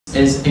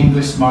Is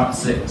English Smart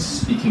 6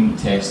 speaking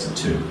test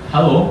 2.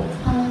 Hello.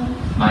 Hello.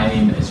 My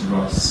name is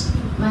Ross.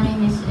 My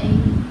name is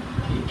Amy.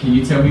 Okay, can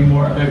you tell me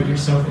more about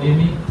yourself,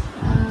 Amy?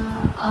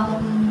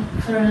 I'm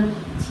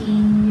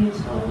 13 years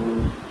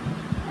old.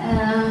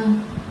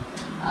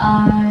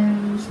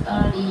 I'm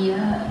study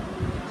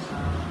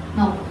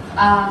làm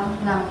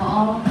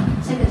ở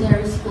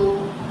secondary school.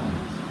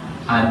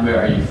 And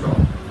where are you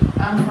from?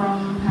 I'm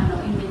from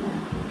Hanoi,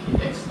 Vietnam.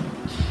 Okay, excellent.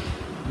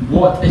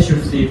 What is your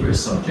favourite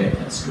subject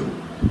at school?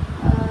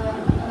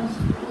 At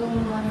school,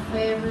 my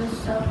favorite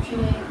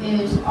subject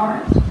is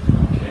art.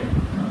 Okay,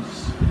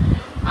 nice.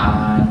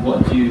 And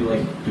what do you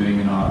like doing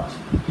in art?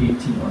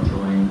 Painting or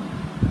drawing?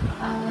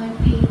 I like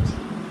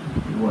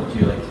painting. What do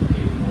you like to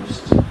paint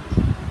most?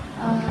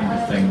 I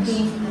like to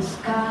paint the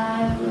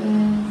sky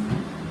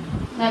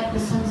with like the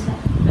sunset.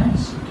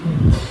 Nice, okay.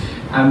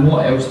 And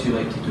what else do you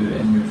like to do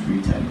in your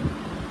free time?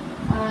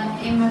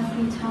 In my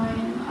free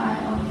time, I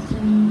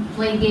often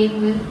play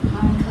game with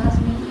my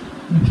classmates.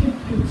 Okay,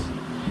 good.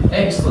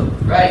 Excellent.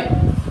 Right.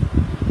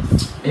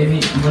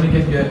 Amy, I'm going to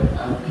give you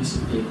a piece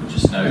of paper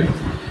just now.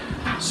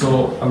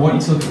 So I want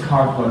you to look at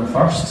card 1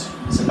 first.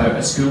 It's about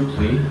a school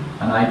play,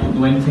 and I don't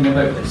know anything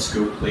about this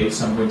school play,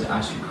 so I'm going to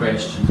ask you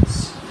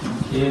questions.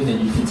 Okay, and then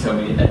you can tell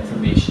me the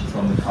information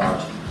from the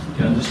card.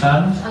 Do you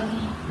understand?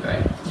 Okay.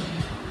 Right.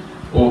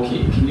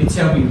 Okay, can you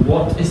tell me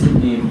what is the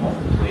name of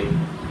the play?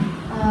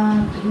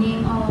 The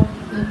name of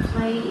the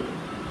play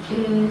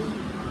is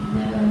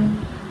the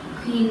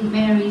Queen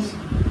Mary's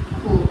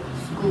School.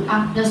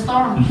 The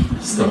Storm.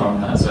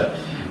 Storm, that's it.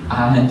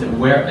 And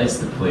where is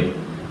the play?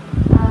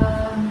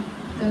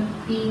 The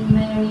Queen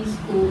Mary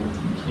School.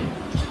 Okay.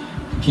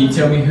 Can you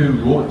tell me who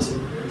wrote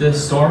The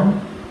Storm?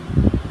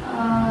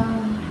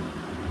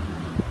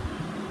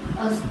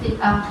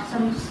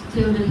 Some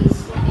students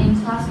in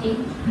class 8.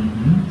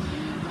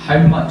 How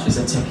much is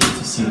a ticket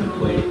to see the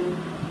play?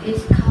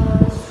 It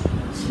costs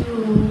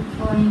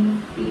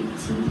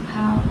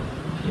 £2.50.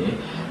 Okay.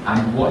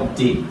 And what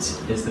date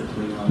is the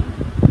play on?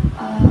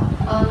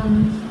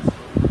 On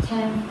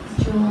 10th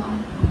July.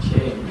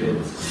 Okay,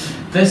 good.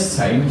 This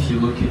time, if you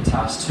look at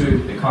task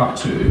 2, the card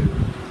 2,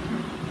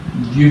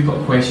 you've got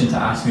a question to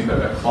ask me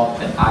about a club,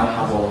 and I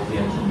have all of the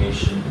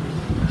information.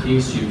 Okay,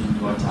 so you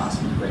want to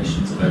ask me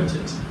questions about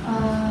it.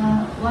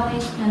 What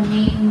is the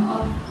name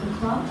of the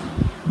club?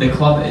 The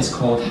club is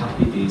called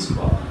Happy Days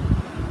Club.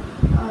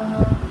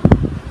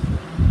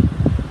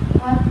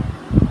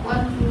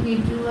 What do we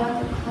do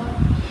at the club?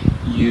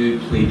 You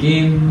play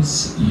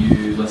games,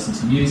 you listen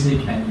to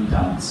music, and you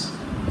dance.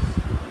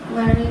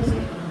 Where is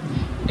it?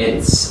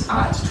 It's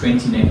at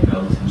 29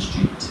 Milton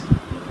Street.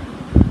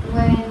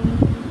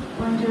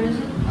 When there is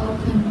it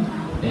open?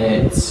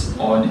 It's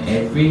on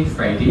every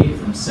Friday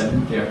from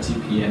 7:30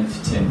 PM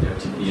to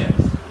 10:30 PM.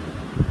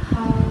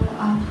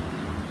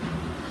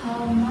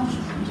 How much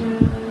the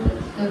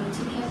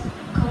ticket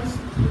cost?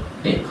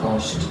 It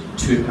cost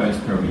 £2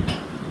 per week.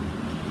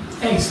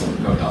 Excellent,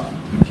 well done.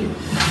 Okay.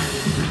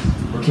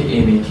 Okay,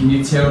 Amy, can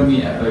you tell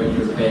me about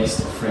your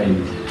best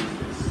friend?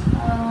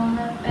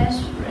 My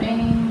best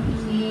friend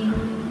is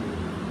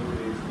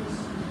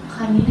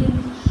Khalil.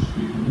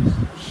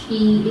 She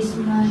is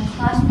my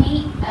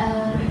classmate.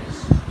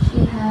 She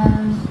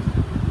has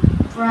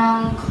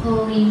brown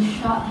curly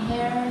short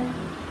hair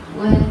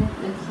with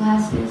the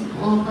glasses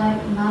all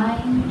like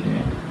mine.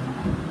 Okay.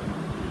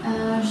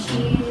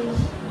 She is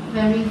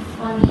very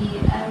funny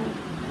and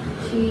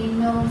she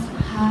knows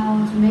how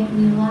to make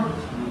me laugh.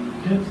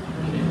 Good.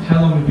 Okay. How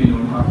long have you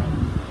known her?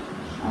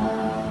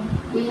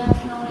 We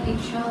have known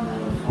each other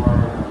for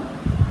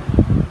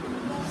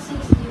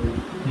 6 years.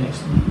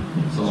 Excellent.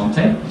 It's a long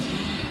time.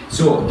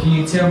 So, can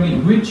you tell me,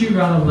 would you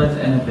rather live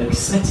in a big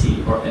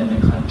city or in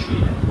the country,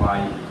 and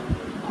why?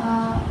 I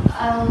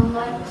would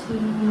like to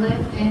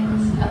live in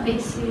a big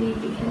city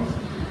because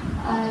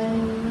I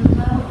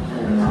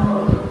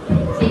love the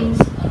things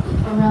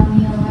around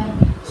here, like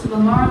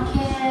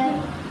supermarket,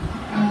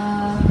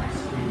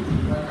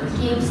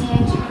 game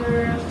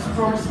center,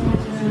 sports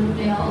center.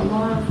 There are a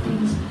lot of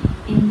things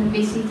in the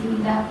big city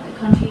that the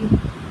country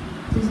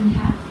doesn't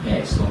have.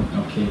 Excellent,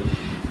 okay.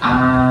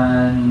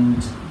 And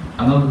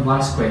another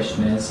last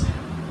question is,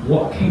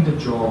 what kind of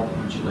job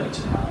would you like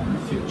to have in the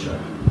future?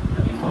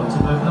 Have you thought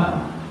about that?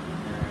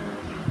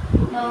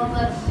 No,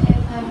 but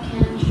if I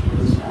can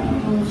choose, I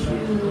will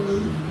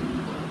choose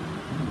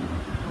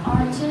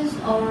artist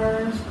or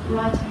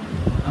writer.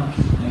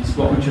 Okay, nice.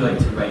 What would you like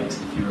to write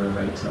if you were a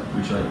writer?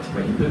 Would you like to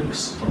write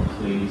books or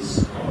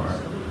plays or?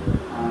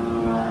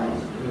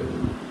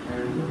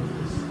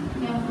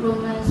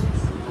 Romance.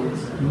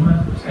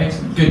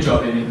 Excellent. Good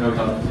job, Amy. Well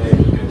done.